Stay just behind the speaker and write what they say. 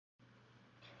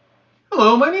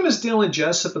Hello, my name is Dylan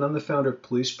Jessup and I'm the founder of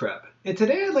Police Prep. And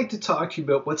today I'd like to talk to you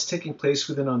about what's taking place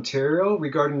within Ontario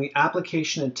regarding the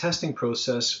application and testing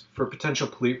process for potential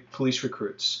police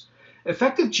recruits.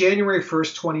 Effective January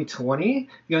 1st, 2020,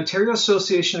 the Ontario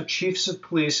Association of Chiefs of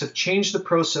Police have changed the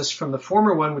process from the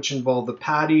former one, which involved the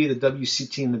PADI, the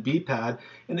WCT, and the BPAD,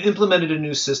 and implemented a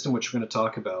new system which we're going to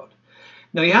talk about.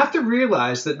 Now you have to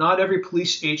realize that not every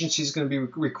police agency is going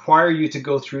to require you to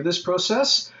go through this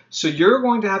process. So you're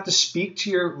going to have to speak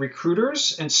to your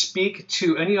recruiters and speak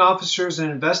to any officers and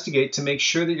investigate to make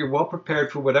sure that you're well prepared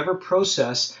for whatever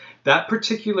process that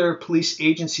particular police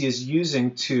agency is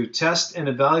using to test and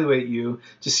evaluate you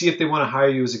to see if they want to hire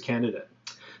you as a candidate.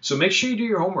 So make sure you do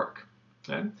your homework.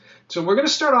 Okay? So we're going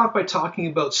to start off by talking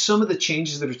about some of the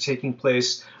changes that are taking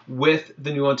place with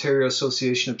the new Ontario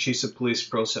Association of Chiefs of Police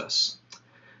process.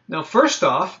 Now, first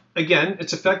off, again,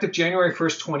 it's effective January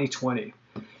 1st, 2020.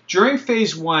 During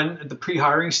phase one, at the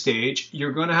pre-hiring stage,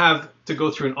 you're going to have to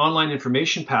go through an online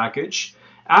information package,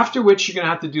 after which you're going to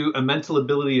have to do a mental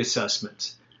ability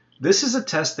assessment. This is a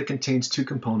test that contains two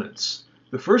components.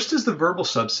 The first is the verbal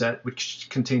subset, which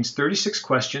contains 36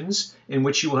 questions, in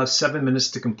which you will have 7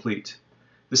 minutes to complete.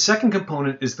 The second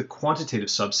component is the quantitative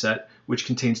subset, which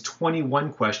contains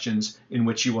 21 questions, in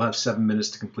which you will have 7 minutes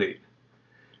to complete.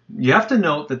 You have to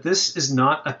note that this is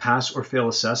not a pass or fail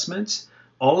assessment.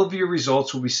 All of your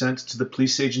results will be sent to the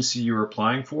police agency you're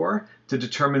applying for to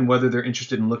determine whether they're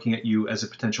interested in looking at you as a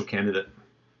potential candidate.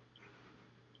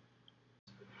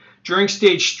 During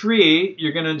stage 3,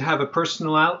 you're going to have a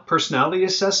personality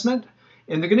assessment,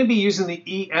 and they're going to be using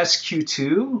the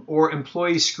ESQ2 or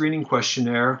employee screening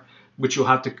questionnaire, which you'll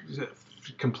have to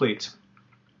complete.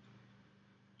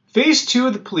 Phase 2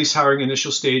 of the police hiring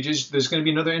initial stages, there's going to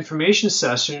be another information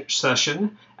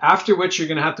session, after which you're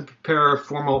going to have to prepare a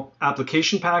formal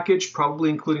application package, probably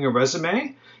including a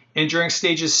resume. And during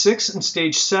stages 6 and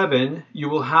stage 7, you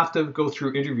will have to go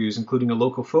through interviews, including a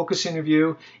local focus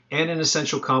interview and an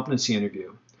essential competency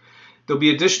interview. There'll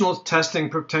be additional testing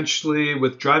potentially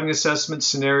with driving assessments,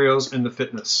 scenarios, and the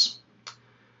fitness.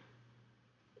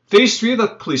 Phase 3 of the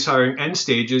police hiring end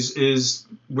stages is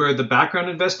where the background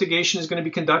investigation is going to be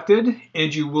conducted,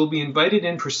 and you will be invited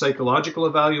in for psychological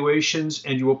evaluations,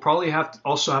 and you will probably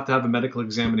also have to have a medical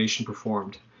examination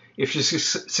performed. If you're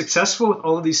successful with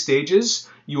all of these stages,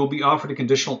 you will be offered a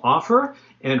conditional offer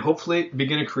and hopefully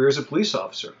begin a career as a police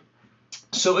officer.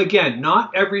 So again,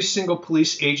 not every single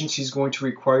police agency is going to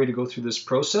require you to go through this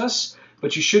process,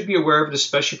 but you should be aware of it,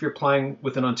 especially if you're applying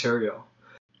within Ontario.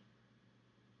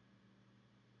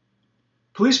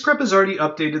 Police Prep has already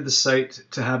updated the site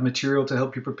to have material to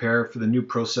help you prepare for the new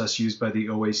process used by the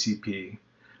OACP.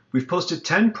 We've posted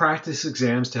 10 practice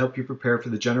exams to help you prepare for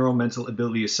the General Mental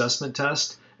Ability Assessment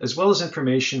Test, as well as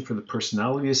information for the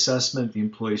personality assessment, the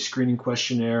employee screening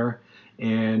questionnaire,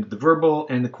 and the verbal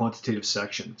and the quantitative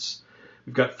sections.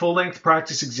 We've got full-length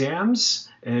practice exams,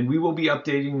 and we will be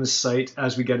updating the site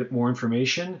as we get more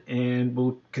information, and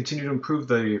we'll continue to improve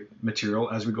the material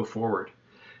as we go forward.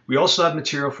 We also have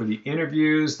material for the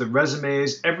interviews, the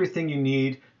resumes, everything you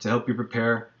need to help you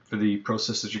prepare for the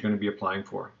process that you're going to be applying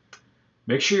for.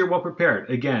 Make sure you're well prepared.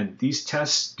 Again, these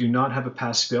tests do not have a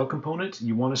pass-fail component.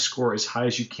 You want to score as high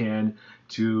as you can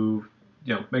to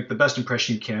make the best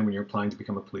impression you can when you're applying to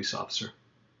become a police officer.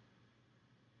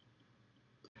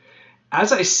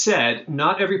 As I said,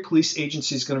 not every police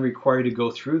agency is going to require you to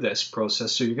go through this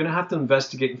process, so you're going to have to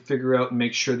investigate and figure out and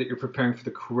make sure that you're preparing for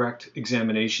the correct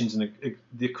examinations and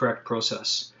the correct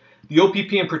process. The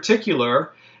OPP in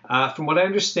particular, from what I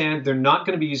understand, they're not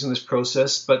going to be using this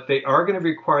process, but they are going to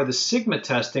require the Sigma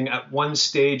testing at one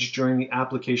stage during the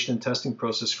application and testing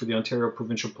process for the Ontario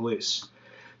Provincial Police.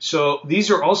 So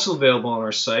these are also available on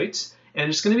our site. And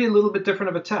it's going to be a little bit different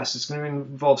of a test. It's going to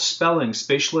involve spelling,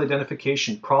 spatial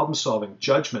identification, problem solving,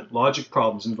 judgment, logic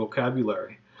problems, and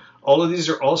vocabulary. All of these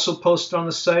are also posted on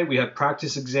the site. We have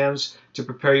practice exams to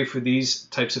prepare you for these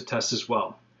types of tests as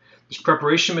well. There's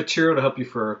preparation material to help you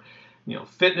for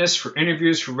fitness, for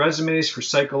interviews, for resumes, for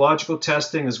psychological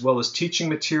testing, as well as teaching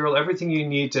material, everything you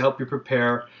need to help you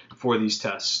prepare for these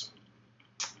tests.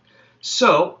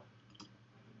 So,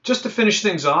 just to finish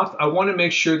things off, I want to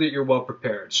make sure that you're well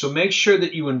prepared. So make sure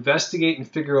that you investigate and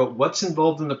figure out what's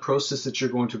involved in the process that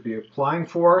you're going to be applying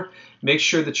for. Make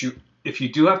sure that if you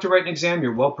do have to write an exam,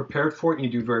 you're well prepared for it and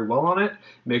you do very well on it.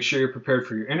 Make sure you're prepared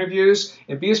for your interviews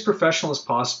and be as professional as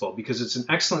possible because it's an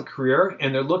excellent career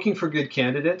and they're looking for good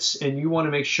candidates and you want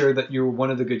to make sure that you're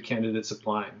one of the good candidates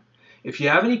applying. If you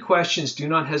have any questions, do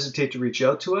not hesitate to reach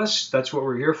out to us. That's what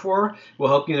we're here for. We'll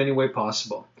help you in any way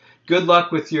possible. Good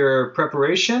luck with your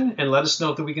preparation and let us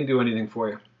know if we can do anything for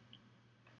you.